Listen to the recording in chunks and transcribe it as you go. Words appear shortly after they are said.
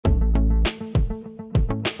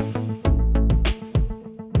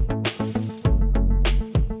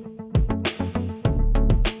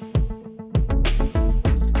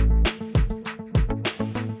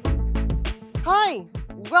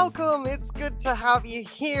to have you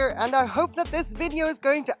here, and I hope that this video is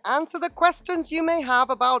going to answer the questions you may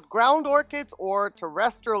have about ground orchids or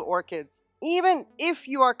terrestrial orchids. Even if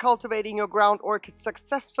you are cultivating your ground orchids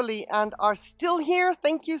successfully and are still here,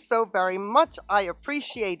 thank you so very much. I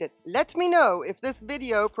appreciate it. Let me know if this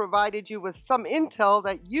video provided you with some intel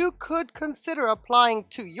that you could consider applying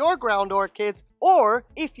to your ground orchids, or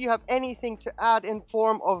if you have anything to add in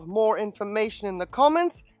form of more information in the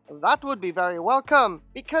comments. That would be very welcome,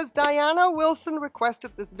 because Diana Wilson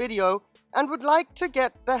requested this video and would like to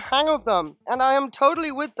get the hang of them. And I am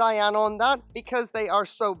totally with Diana on that, because they are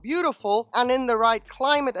so beautiful, and in the right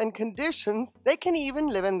climate and conditions, they can even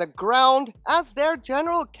live in the ground, as their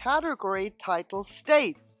general category title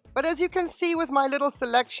states. But as you can see with my little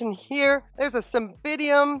selection here, there's a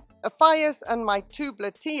Cymbidium, a Phaeus, and my two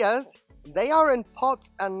Blatias. They are in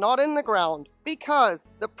pots and not in the ground,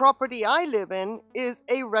 because the property I live in is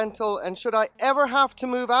a rental, and should I ever have to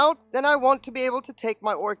move out, then I want to be able to take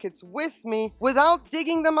my orchids with me without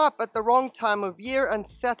digging them up at the wrong time of year and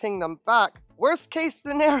setting them back. Worst case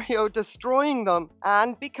scenario, destroying them.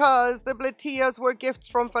 And because the Blatias were gifts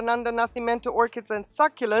from Fernanda Nacimiento Orchids and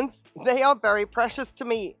Succulents, they are very precious to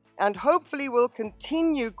me, and hopefully will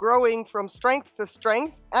continue growing from strength to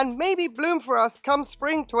strength and maybe bloom for us come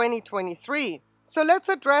spring 2023. So let's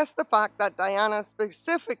address the fact that Diana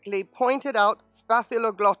specifically pointed out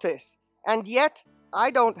Spathyloglottis, and yet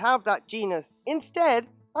I don't have that genus. Instead,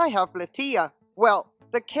 I have Blatia. Well,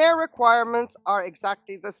 the care requirements are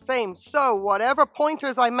exactly the same, so whatever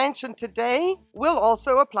pointers I mentioned today will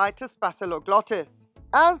also apply to Spathyloglottis.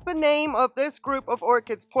 As the name of this group of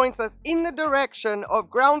orchids points us in the direction of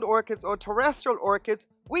ground orchids or terrestrial orchids,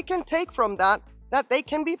 we can take from that they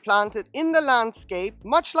can be planted in the landscape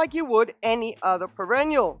much like you would any other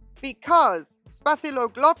perennial, because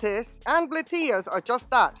Spathyloglottis and Blatias are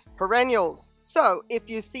just that, perennials. So if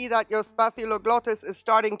you see that your Spathyloglottis is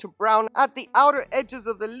starting to brown at the outer edges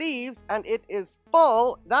of the leaves and it is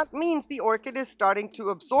full, that means the orchid is starting to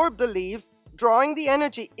absorb the leaves, drawing the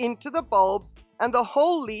energy into the bulbs, and the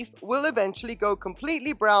whole leaf will eventually go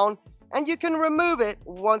completely brown, and you can remove it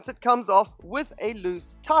once it comes off with a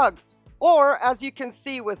loose tug. Or as you can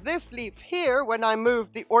see with this leaf here, when I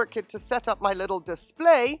moved the orchid to set up my little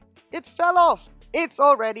display, it fell off. It's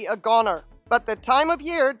already a goner, but the time of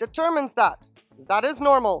year determines that. That is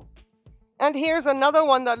normal. And here's another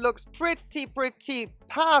one that looks pretty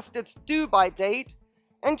past its due-by date,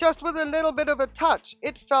 and just with a little bit of a touch,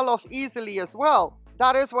 it fell off easily as well.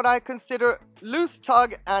 That is what I consider loose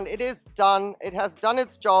tug, and it is done. It has done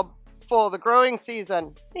its job for the growing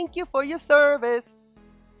season. Thank you for your service.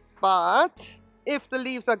 But if the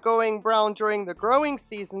leaves are going brown during the growing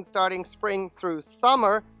season starting spring through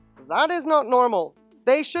summer, that is not normal.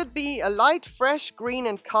 They should be a light fresh green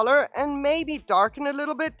in color and maybe darken a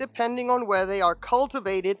little bit depending on where they are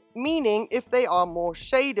cultivated, meaning if they are more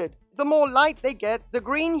shaded. The more light they get, the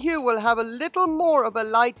green hue will have a little more of a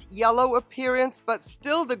light yellow appearance, but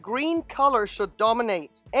still the green color should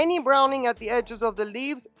dominate. Any browning at the edges of the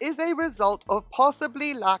leaves is a result of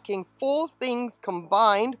possibly lacking 4 things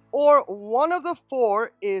combined, or one of the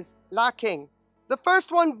 4 is lacking. The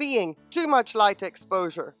first one being too much light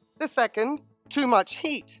exposure. The second, too much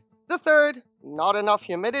heat. The third, not enough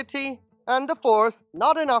humidity. And the fourth,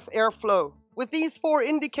 not enough airflow. With these 4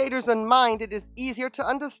 indicators in mind, it is easier to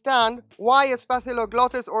understand why a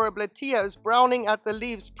Spathyloglottis or a Blatia is browning at the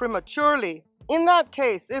leaves prematurely. In that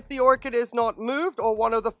case, if the orchid is not moved or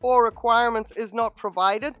one of the 4 requirements is not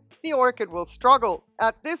provided, the orchid will struggle.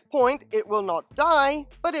 At this point, it will not die,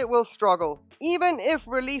 but it will struggle. Even if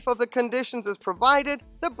relief of the conditions is provided,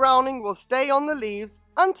 the browning will stay on the leaves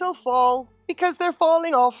until fall, because they're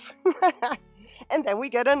falling off. And then we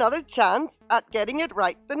get another chance at getting it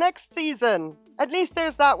right the next season. At least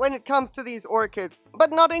there's that when it comes to these orchids,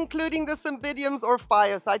 but not including the Cymbidiums or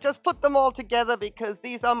Phaeus. I just put them all together because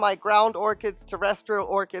these are my ground orchids, terrestrial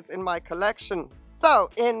orchids in my collection. So,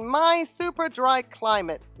 in my super dry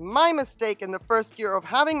climate, my mistake in the first year of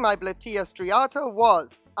having my Blatia striata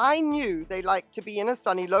was I knew they like to be in a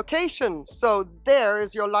sunny location, so there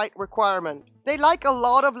is your light requirement. They like a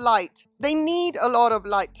lot of light. They need a lot of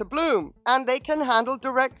light to bloom, and they can handle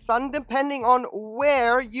direct sun depending on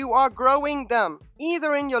where you are growing them,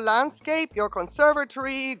 either in your landscape, your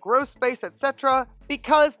conservatory, grow space, etc.,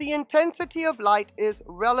 because the intensity of light is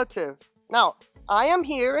relative. Now, I am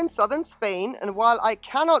here in southern Spain, and while I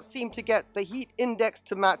cannot seem to get the heat index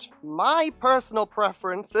to match my personal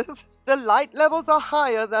preferences, the light levels are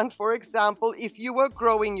higher than, for example, if you were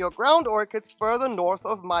growing your ground orchids further north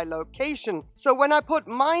of my location. So when I put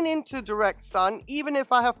mine into direct sun, even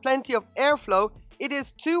if I have plenty of airflow, it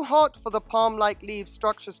is too hot for the palm-like leaf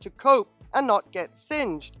structures to cope. and not get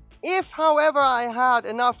singed. If, however, I had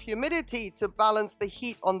enough humidity to balance the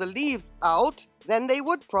heat on the leaves out, then they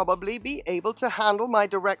would probably be able to handle my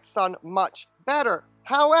direct sun much better.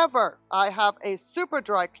 However, I have a super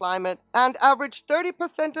dry climate and average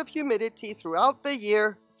 30% of humidity throughout the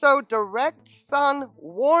year, so direct sun,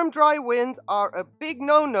 warm, dry winds are a big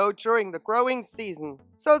no-no during the growing season.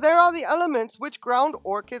 So there are the elements which ground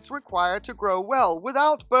orchids require to grow well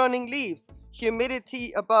without burning leaves.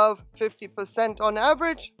 Humidity above 50% on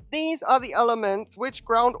average. These are the elements which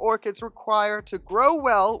ground orchids require to grow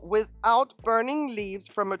well without burning leaves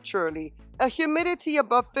prematurely. A humidity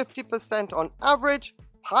above 50% on average,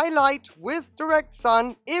 high light with direct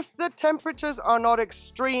sun if the temperatures are not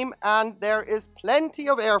extreme and there is plenty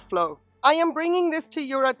of airflow. I am bringing this to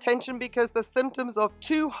your attention because the symptoms of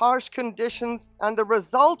two harsh conditions and the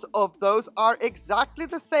result of those are exactly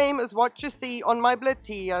the same as what you see on my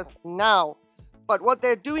Bletillas now. But what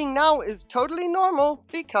they're doing now is totally normal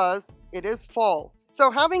because it is fall. So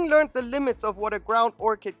having learned the limits of what a ground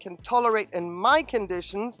orchid can tolerate in my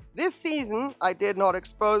conditions, this season I did not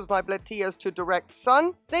expose my Bletillas to direct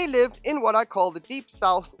sun. They lived in what I call the deep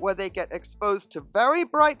south, where they get exposed to very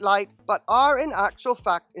bright light but are in actual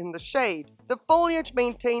fact in the shade. The foliage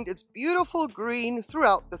maintained its beautiful green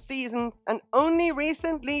throughout the season, and only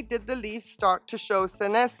recently did the leaves start to show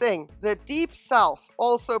senescing. The deep south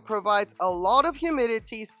also provides a lot of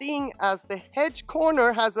humidity, seeing as the hedge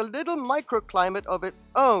corner has a little microclimate of its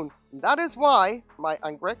own. That is why my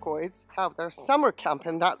Angrecoids have their summer camp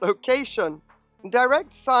in that location.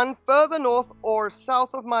 Direct sun further north or south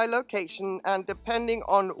of my location, and depending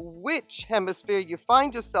on which hemisphere you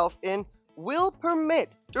find yourself in, will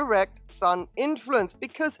permit direct sun influence,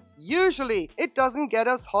 because usually it doesn't get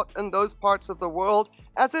as hot in those parts of the world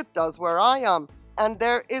as it does where I am, and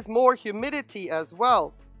there is more humidity as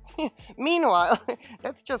well. Meanwhile,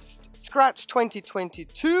 let's just scratch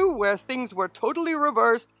 2022, where things were totally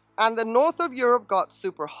reversed and the north of Europe got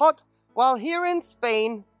super hot, while here in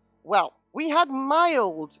Spain, well, we had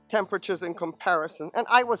mild temperatures in comparison, and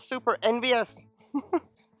I was super envious.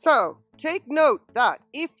 So, take note that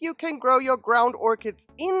if you can grow your ground orchids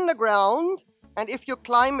in the ground, and if your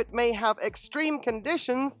climate may have extreme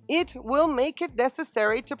conditions, it will make it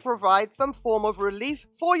necessary to provide some form of relief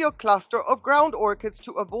for your cluster of ground orchids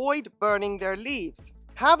to avoid burning their leaves.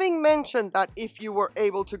 Having mentioned that if you were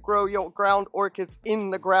able to grow your ground orchids in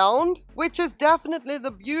the ground, which is definitely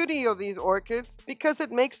the beauty of these orchids, because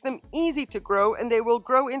it makes them easy to grow and they will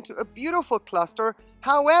grow into a beautiful cluster.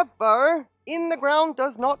 However, in the ground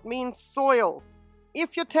does not mean soil.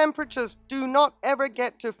 If your temperatures do not ever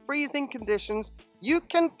get to freezing conditions, you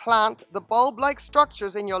can plant the bulb-like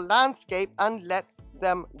structures in your landscape and let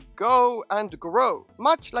them go and grow,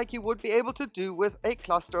 much like you would be able to do with a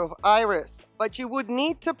cluster of iris. But you would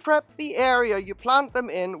need to prep the area you plant them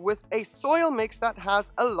in with a soil mix that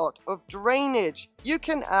has a lot of drainage. You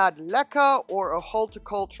can add leca or a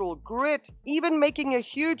horticultural grit, even making a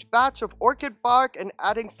huge batch of orchid bark and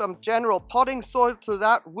adding some general potting soil to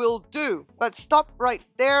that will do. But stop right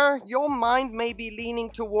there. Your mind may be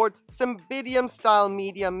leaning towards Cymbidium style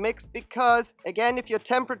medium mix because, again, if your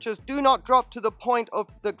temperatures do not drop to the point of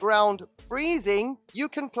the ground freezing, you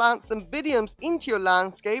can plant Cymbidiums into your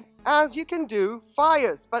landscape as you can do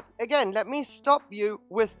fires. But again, let me stop you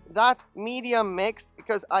with that medium mix,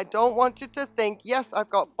 because I don't want you to think, yes,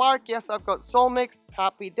 I've got bark, yes, I've got soil mix,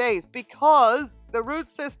 happy days, because the root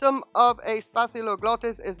system of a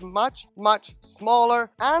Spathyloglottis is much, much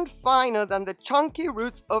smaller and finer than the chunky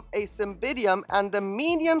roots of a Cymbidium and the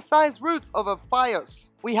medium-sized roots of a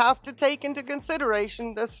Phaeus. We have to take into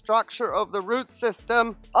consideration the structure of the root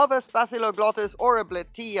system of a Spathyloglottis or a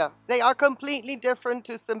Bletilla. They are completely different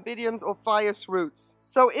to Cymbidiums or Phaeus roots.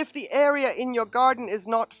 So if the area in your garden is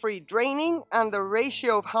not free draining and the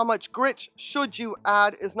ratio of how much grit should you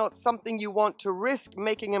add is not something you want to risk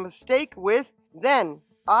making a mistake with, then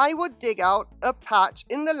I would dig out a patch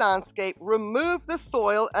in the landscape, remove the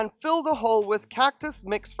soil and fill the hole with cactus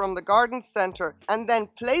mix from the garden center, and then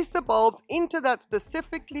place the bulbs into that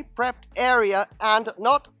specifically prepped area and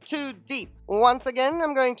not too deep. Once again,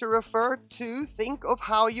 I'm going to refer to think of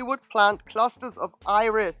how you would plant clusters of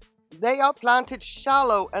iris. They are planted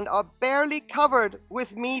shallow and are barely covered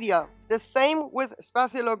with media. The same with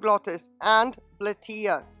Spathyloglottis and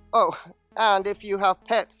Bletillas. Oh, and if you have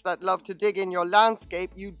pets that love to dig in your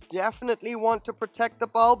landscape, you definitely want to protect the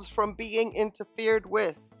bulbs from being interfered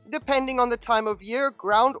with. Depending on the time of year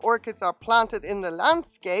ground orchids are planted in the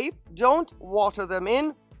landscape, don't water them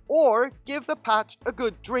in or give the patch a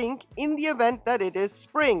good drink in the event that it is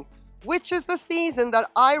spring. which is the season that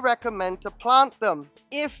I recommend to plant them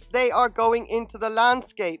if they are going into the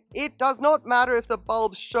landscape. It does not matter if the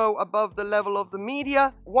bulbs show above the level of the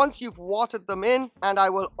media once you've watered them in, and I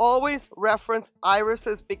will always reference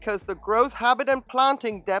irises because the growth habit and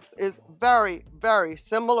planting depth is very, very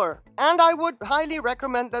similar. And I would highly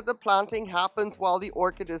recommend that the planting happens while the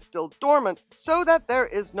orchid is still dormant so that there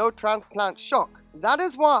is no transplant shock. That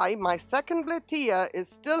is why my second Blatia is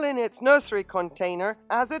still in its nursery container,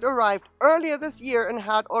 as it arrived earlier this year and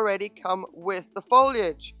had already come with the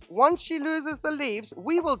foliage. Once she loses the leaves,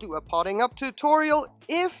 we will do a potting up tutorial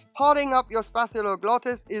if potting up your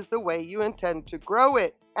Spathioglottis is the way you intend to grow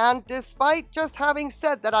it. And despite just having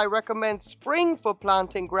said that I recommend spring for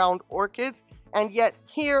planting ground orchids, and yet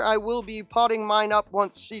here I will be potting mine up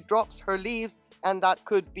once she drops her leaves, and that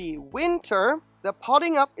could be winter, the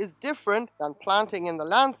potting up is different than planting in the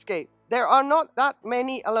landscape. There are not that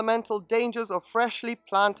many elemental dangers of freshly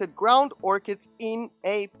planted ground orchids in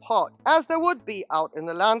a pot, as there would be out in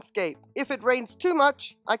the landscape. If it rains too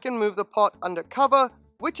much, I can move the pot under cover,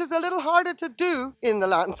 which is a little harder to do in the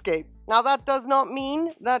landscape. Now that does not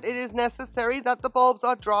mean that it is necessary that the bulbs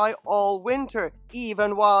are dry all winter,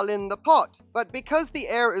 even while in the pot. But because the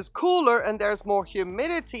air is cooler and there's more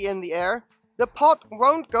humidity in the air, the pot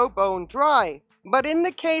won't go bone dry. But in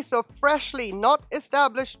the case of freshly not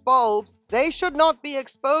established bulbs, they should not be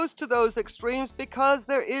exposed to those extremes because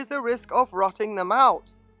there is a risk of rotting them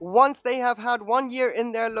out. Once they have had 1 year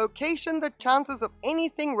in their location, the chances of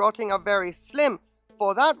anything rotting are very slim.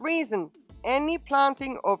 For that reason, any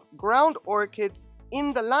planting of ground orchids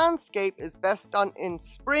in the landscape is best done in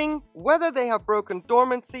spring, whether they have broken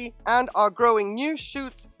dormancy and are growing new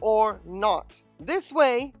shoots or not. This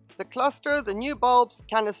way, the cluster, the new bulbs,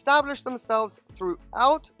 can establish themselves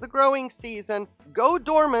throughout the growing season, go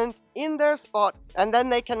dormant in their spot, and then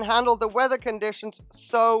they can handle the weather conditions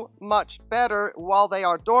so much better while they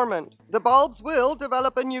are dormant. The bulbs will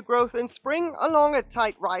develop a new growth in spring along a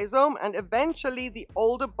tight rhizome, and eventually the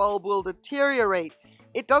older bulb will deteriorate.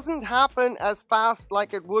 It doesn't happen as fast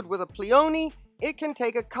like it would with a Pleone. It can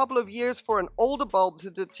take a couple of years for an older bulb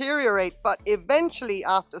to deteriorate, but eventually,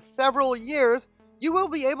 after several years, you will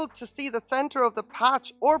be able to see the center of the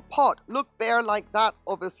patch or pot look bare like that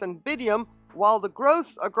of a Cymbidium, while the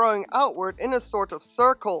growths are growing outward in a sort of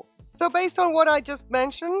circle. So based on what I just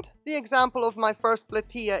mentioned, the example of my first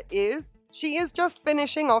Blatia is, she is just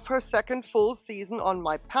finishing off her second full season on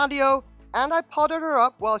my patio, and I potted her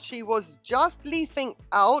up while she was just leafing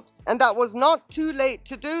out, and that was not too late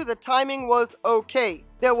to do. The timing was okay.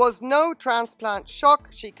 There was no transplant shock.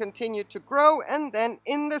 She continued to grow, and then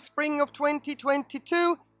in the spring of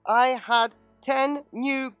 2022, I had 10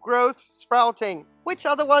 new growths sprouting, which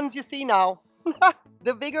are the ones you see now.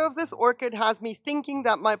 The vigor of this orchid has me thinking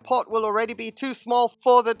that my pot will already be too small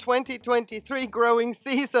for the 2023 growing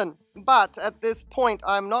season. But at this point,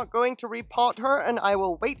 I'm not going to repot her, and I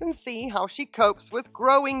will wait and see how she copes with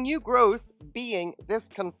growing new growth being this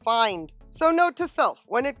confined. So note to self,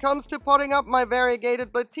 when it comes to potting up my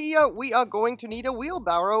variegated Blatia, we are going to need a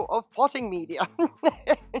wheelbarrow of potting media.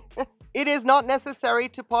 It is not necessary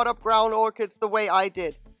to pot up ground orchids the way I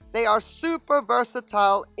did. They are super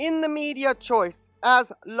versatile in the media choice,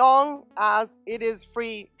 as long as it is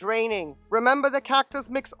free draining. Remember the cactus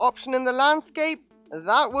mix option in the landscape?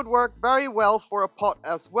 That would work very well for a pot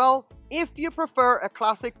as well, if you prefer a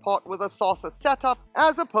classic pot with a saucer setup,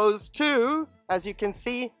 as opposed to, as you can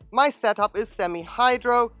see, my setup is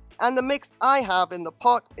semi-hydro, and the mix I have in the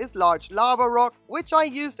pot is large lava rock, which I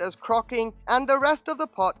used as crocking, and the rest of the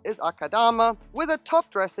pot is akadama, with a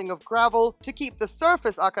top dressing of gravel to keep the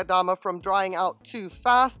surface akadama from drying out too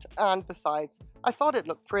fast, and besides, I thought it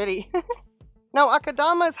looked pretty. Now,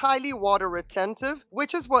 akadama is highly water retentive,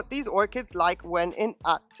 which is what these orchids like when in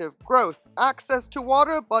active growth. Access to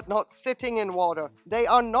water, but not sitting in water. They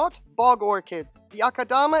are not bog orchids. The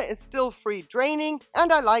akadama is still free draining,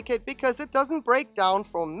 and I like it because it doesn't break down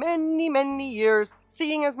for many, many years,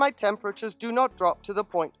 seeing as my temperatures do not drop to the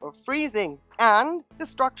point of freezing. And the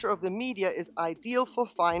structure of the media is ideal for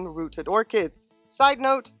fine-rooted orchids. Side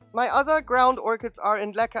note, my other ground orchids are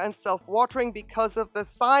in leca and self-watering because of the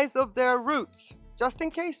size of their roots, just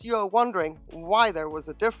in case you are wondering why there was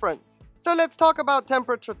a difference. So let's talk about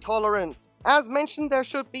temperature tolerance. As mentioned, there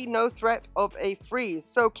should be no threat of a freeze,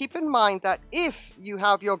 so keep in mind that if you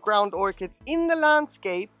have your ground orchids in the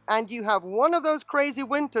landscape and you have one of those crazy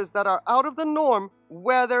winters that are out of the norm,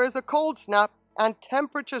 where there is a cold snap and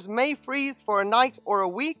temperatures may freeze for a night or a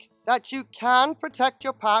week, that you can protect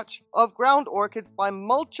your patch of ground orchids by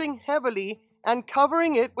mulching heavily and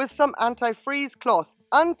covering it with some anti-freeze cloth.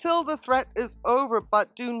 until the threat is over,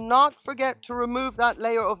 but do not forget to remove that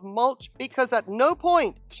layer of mulch, because at no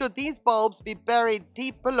point should these bulbs be buried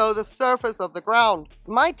deep below the surface of the ground.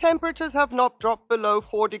 My temperatures have not dropped below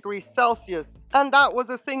 4 degrees Celsius, and that was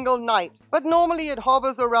a single night, but normally it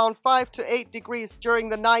hovers around 5 to 8 degrees during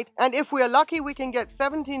the night, and if we are lucky we can get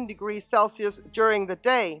 17 degrees Celsius during the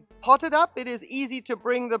day. Potted up, it is easy to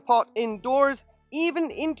bring the pot indoors,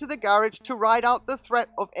 even into the garage, to ride out the threat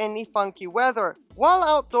of any funky weather. While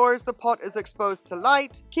outdoors, the pot is exposed to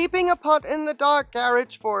light. Keeping a pot in the dark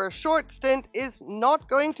garage for a short stint is not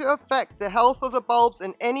going to affect the health of the bulbs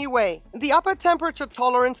in any way. The upper temperature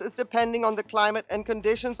tolerance is depending on the climate and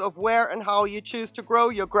conditions of where and how you choose to grow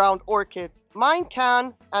your ground orchids. Mine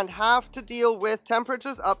can and have to deal with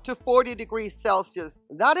temperatures up to 40 degrees Celsius.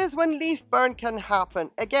 That is when leaf burn can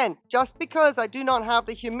happen. Again, just because I do not have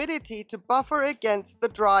the humidity to buffer against the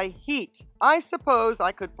dry heat. I suppose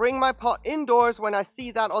I could bring my pot indoors when I see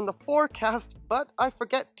that on the forecast, but I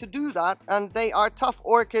forget to do that, and they are tough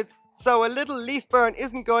orchids, so a little leaf burn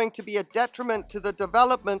isn't going to be a detriment to the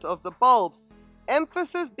development of the bulbs.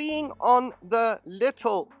 Emphasis being on the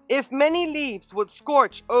little. If many leaves would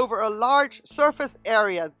scorch over a large surface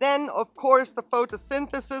area, then of course the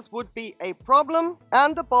photosynthesis would be a problem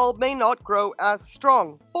and the bulb may not grow as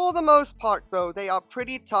strong. For the most part though, they are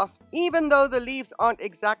pretty tough, even though the leaves aren't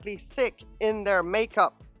exactly thick in their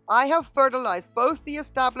makeup. I have fertilized both the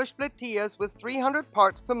established plateas with 300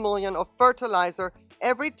 parts per million of fertilizer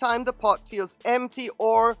every time the pot feels empty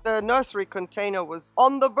or the nursery container was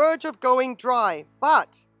on the verge of going dry.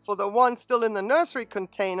 But for the one still in the nursery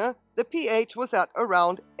container, the pH was at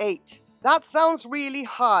around 8. That sounds really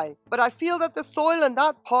high, but I feel that the soil in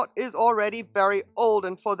that pot is already very old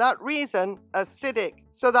and for that reason acidic.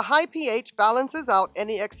 So the high pH balances out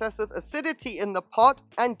any excessive acidity in the pot,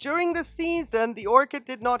 and during the season the orchid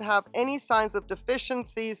did not have any signs of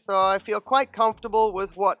deficiency, so I feel quite comfortable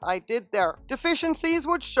with what I did there. Deficiencies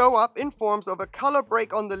would show up in forms of a color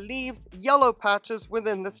break on the leaves, yellow patches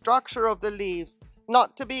within the structure of the leaves.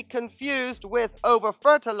 Not to be confused with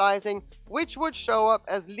over-fertilizing, which would show up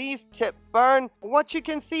as leaf tip burn, what you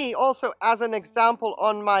can see also as an example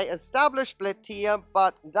on my established platea,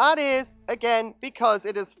 but that is, again, because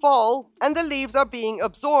it is fall and the leaves are being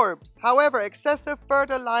absorbed. However, excessive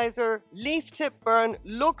fertilizer leaf tip burn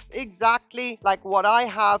looks exactly like what I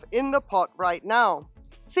have in the pot right now.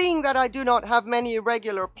 Seeing that I do not have many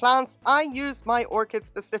regular plants, I use my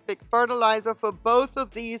orchid-specific fertilizer for both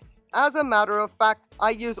of these. As a matter of fact,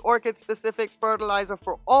 I use orchid-specific fertilizer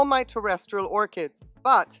for all my terrestrial orchids,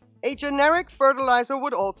 but a generic fertilizer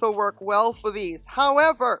would also work well for these.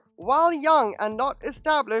 However, while young and not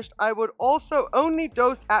established, I would also only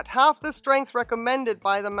dose at half the strength recommended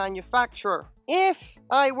by the manufacturer. If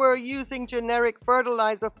I were using generic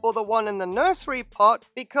fertilizer for the one in the nursery pot,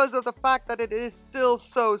 because of the fact that it is still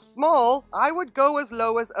so small, I would go as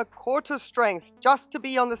low as a quarter strength, just to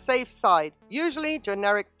be on the safe side. Usually,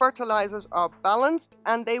 generic fertilizers are balanced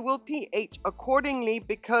and they will pH accordingly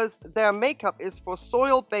because their makeup is for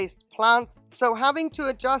soil-based plants, so having to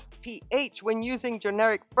adjust pH when using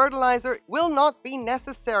generic fertilizer will not be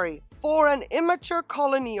necessary. For an immature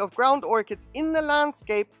colony of ground orchids in the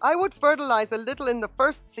landscape, I would fertilize a little in the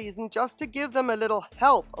first season just to give them a little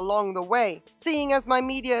help along the way. Seeing as my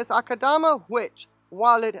media is Akadama, which,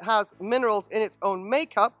 while it has minerals in its own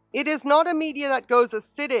makeup, it is not a media that goes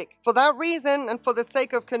acidic. For that reason, and for the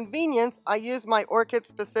sake of convenience, I use my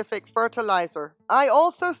orchid-specific fertilizer. I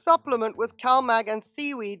also supplement with CalMag and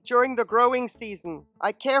seaweed during the growing season.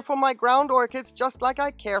 I care for my ground orchids just like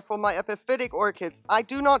I care for my epiphytic orchids. I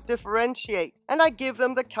do not differentiate, and I give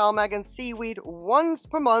them the CalMag and seaweed once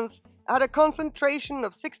per month at a concentration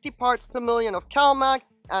of 60 parts per million of CalMag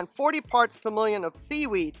and 40 parts per million of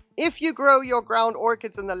seaweed. If you grow your ground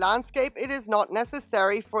orchids in the landscape, it is not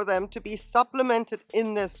necessary for them to be supplemented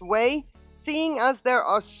in this way, seeing as there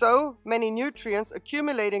are so many nutrients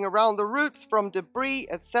accumulating around the roots from debris,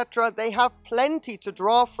 etc. They have plenty to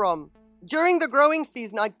draw from. During the growing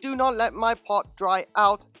season, I do not let my pot dry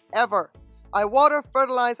out ever. I water,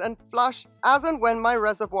 fertilize, and flush as and when my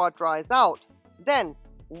reservoir dries out. Then,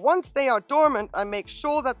 once they are dormant, I make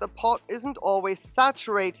sure that the pot isn't always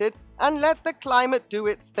saturated and let the climate do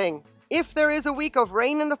its thing. If there is a week of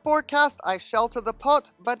rain in the forecast, I shelter the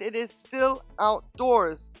pot, but it is still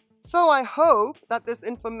outdoors. So I hope that this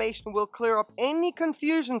information will clear up any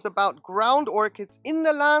confusions about ground orchids in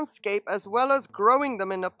the landscape as well as growing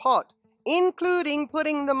them in a pot, including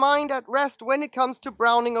putting the mind at rest when it comes to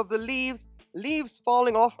browning of the leaves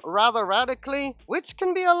falling off rather radically, which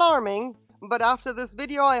can be alarming, But after this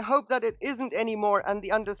video, I hope that it isn't anymore, and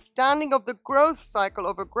the understanding of the growth cycle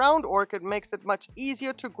of a ground orchid makes it much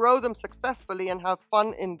easier to grow them successfully and have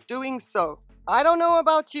fun in doing so. I don't know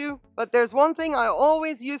about you, but there's one thing I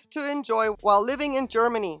always used to enjoy while living in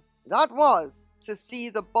Germany. That was to see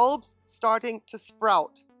the bulbs starting to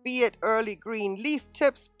sprout, be it early green leaf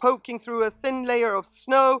tips poking through a thin layer of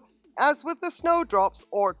snow, as with the snowdrops,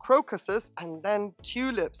 or crocuses, and then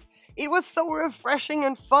tulips. It was so refreshing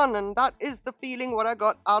and fun, and that is the feeling what I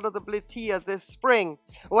got out of the Blitia this spring.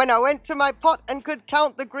 When I went to my pot and could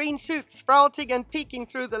count the green shoots sprouting and peeking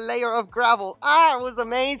through the layer of gravel. It was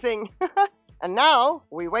amazing. And now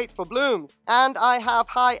we wait for blooms. And I have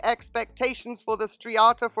high expectations for the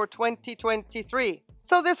Striata for 2023.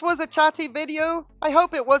 So this was a chatty video. I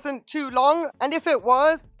hope it wasn't too long. And if it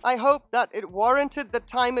was, I hope that it warranted the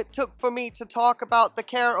time it took for me to talk about the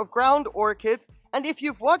care of ground orchids. And if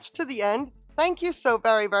you've watched to the end, thank you so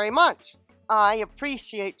very, very much. I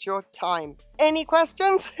appreciate your time. Any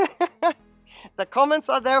questions? The comments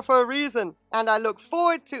are there for a reason, and I look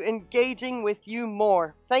forward to engaging with you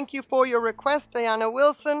more. Thank you for your request, Diana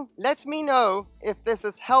Wilson. Let me know if this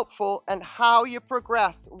is helpful and how you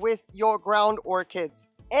progress with your ground orchids.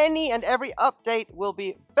 Any and every update will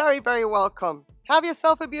be very, very welcome. Have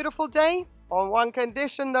yourself a beautiful day. On one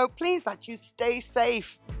condition though, please, that you stay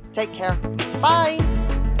safe. Take care. Bye.